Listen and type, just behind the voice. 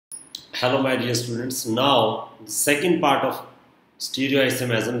Hello my dear students. Now the second part of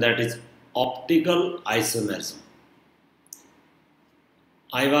stereoisomerism, that is optical isomerism.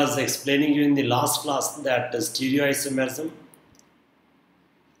 I was explaining you in the last class that the stereoisomerism,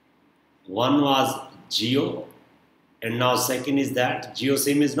 one was geo and now second is that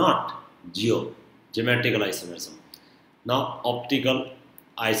geosim is not geometrical isomerism. Now optical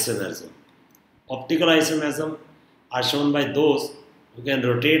isomerism. Optical isomerism are shown by those who can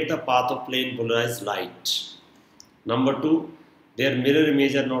rotate the path of plane polarized light. Number two, their mirror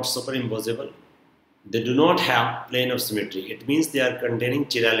image are not superimposable. They do not have plane of symmetry. It means they are containing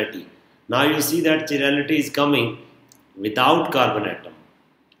chirality. Now you see that chirality is coming without carbon atom.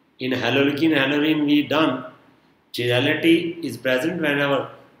 In halogene we done chirality is present whenever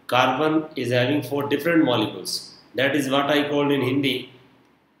carbon is having 4 different molecules. That is what I called in Hindi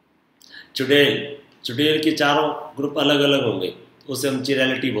चुड़ैल. चुड़ैल के चारों group अलग अलग होंगे, उसे हम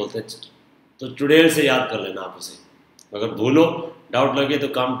चिरैलिटी बोलते हैं. तो चुड़ैल से याद कर लेना आप उसे. अगर भूलो, डाउट लगे तो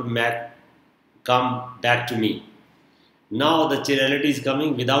come back to me. Now the chirality is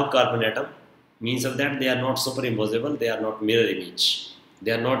coming without carbon atom, means of that they are not superimposable, they are not mirror image,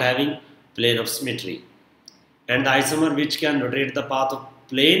 they are not having plane of symmetry. And the isomer which can rotate the path of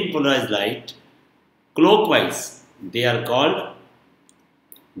plane polarized light clockwise, they are called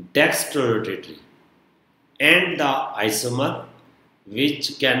dextrorotatory. And the isomer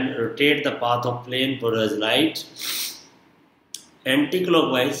which can rotate the path of plane polarized light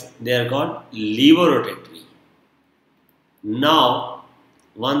anticlockwise, they are called levorotatory. Now,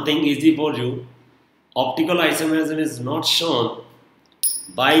 one thing easy for you, optical isomerism is not shown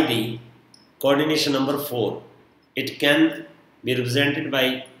by the coordination number 4. It can be represented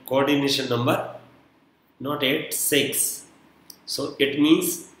by coordination number not 8, 6. So it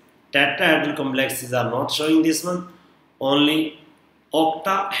means tetrahedral complexes are not showing this one, only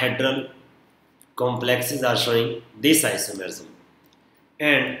octahedral complexes are showing this isomerism.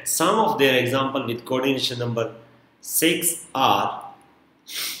 And some of their example with coordination number 6 are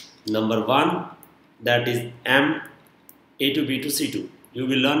number 1, that is M A to B to C 2. You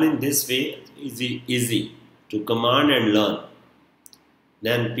will learn in this way, easy to command and learn.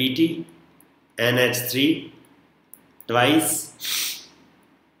 Then PT NH3 twice,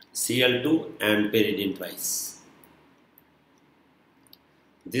 Cl2 and pyridine twice.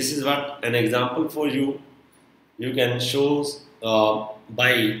 This is what an example for you. You can show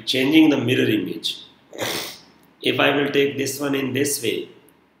by changing the mirror image. If I will take this one in this way,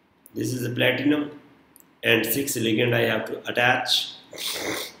 this is a platinum and 6 ligand I have to attach,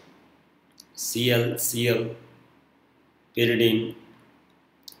 Cl, Cl, pyridine,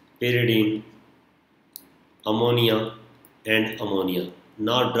 pyridine, ammonia and ammonia.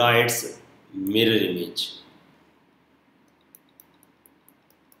 Now draw its mirror image.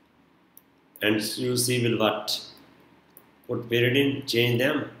 And you see will what? Put pyridine, change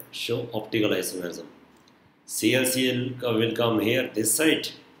them, show optical isomerism. Cl will come here, this side.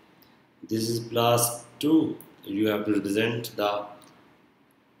 This is plus 2. You have to represent the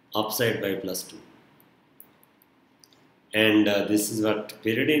upside by plus 2. And this is what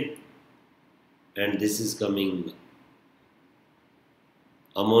pyridine. And this is coming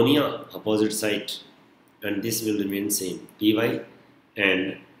ammonia, opposite side. And this will remain same, Py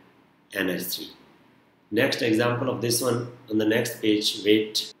and NH3. Next example of this one on the next page,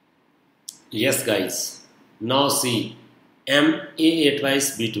 wait. Yes guys, now see MAA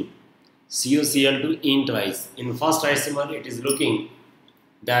twice B2, COCl2 in twice. In first isomer it is looking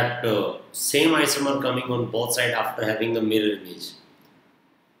that same isomer coming on both sides after having the mirror image.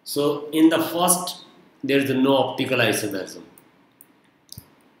 So in the first there is no optical isomerism.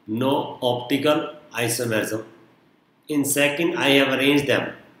 No optical isomerism. In second I have arranged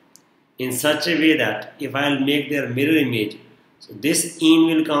them in such a way that if I will make their mirror image, so this in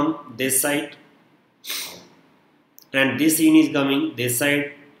will come this side and this in is coming this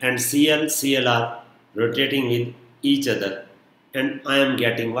side and Cl are rotating with each other and I am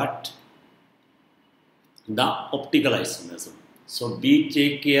getting what? The optical isomerism. So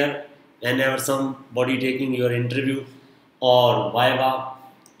take care whenever somebody taking your interview or viva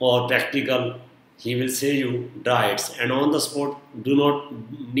or practical, he will say you draw it, and on the spot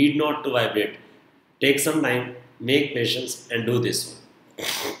need not to vibrate. Take some time, make patience and do this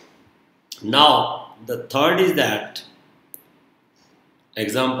one. Now the third is that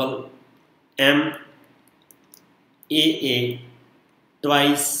example MAA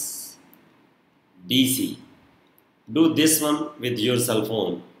twice BC. Do this one with your cell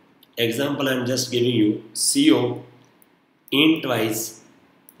phone. Example I am just giving you CO in twice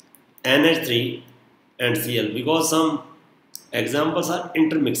NH3 and Cl, because some examples are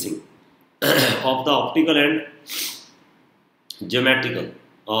intermixing. of the optical and geometrical.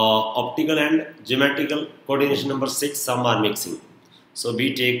 Optical and geometrical coordination number 6, some are mixing. So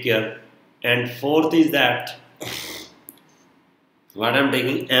be take care. And fourth is that what I am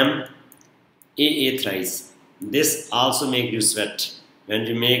taking MAA thrice. This also make you sweat when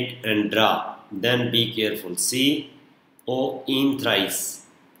you make and draw. Then be careful. CO in thrice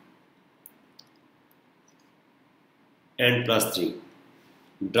and plus 3.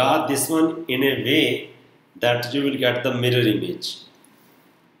 Draw this one in a way that you will get the mirror image.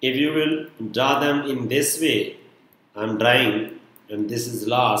 If you will draw them in this way, I am drawing and this is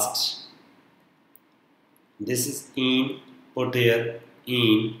last. This is in, put here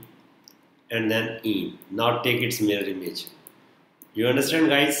in and then in. Now take its mirror image. You understand,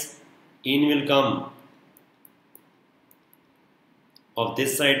 guys? In will come of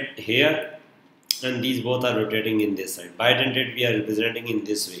this side here and these both are rotating in this side. Bidentate we are representing in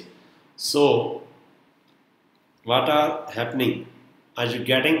this way. So what are happening? Are you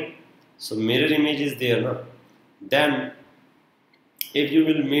getting? So mirror image is there now. Then if you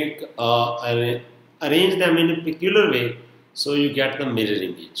will make arrange them in a peculiar way, so you get the mirror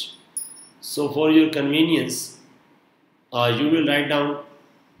image. So for your convenience, you will write down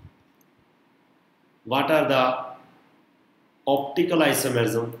what are the optical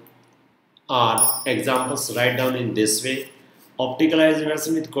isomerism are examples. Write down in this way. Optical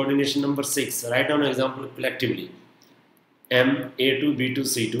isomerism with coordination number 6. Write down an example collectively. M, A2, B2,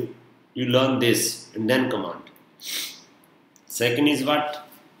 C2. You learn this and then command. Second is what?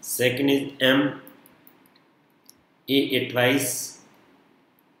 Second is M, A twice,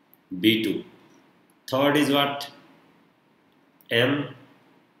 B2. Third is what? M,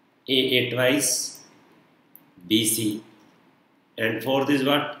 A twice, BC. And fourth is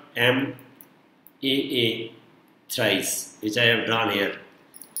what? M, A thrice, which I have drawn here.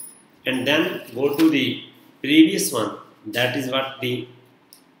 And then go to the previous one. That is what the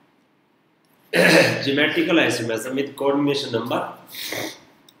geometrical isomerism with coordination number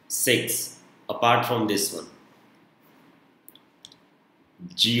 6. Apart from this one,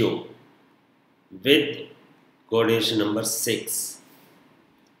 geo with coordination number 6.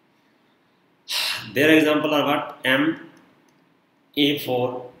 Their example are what? M,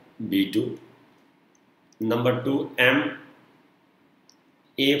 A4, B2. Number 2, M,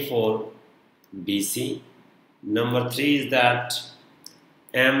 A4, BC. Number 3 is that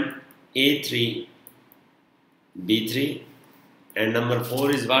M, A3, B3. And number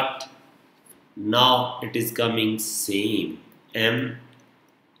 4 is what? Now it is coming same. M,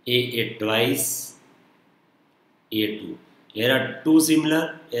 A twice, A2. Here are two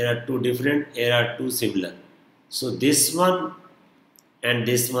similar, here are two different, here are two similar. So this one and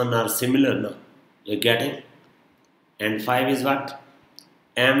this one are similar now. You getting? And 5 is what?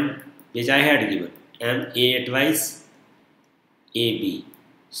 M, which I had given. M, A twice, AB.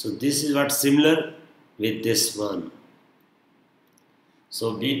 So this is what similar with this one.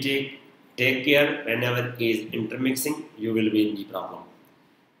 So we take care whenever is intermixing, you will be in the problem.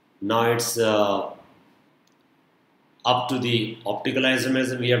 Now it's up to the optical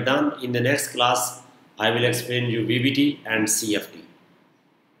isomerism we have done. In the next class, I will explain you VBT and CFT.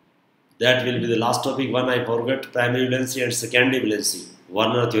 That will be the last topic. One I forgot, primary valency and secondary valency.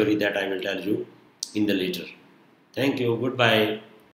 Warner theory, that I will tell you in the later. Thank you. Goodbye.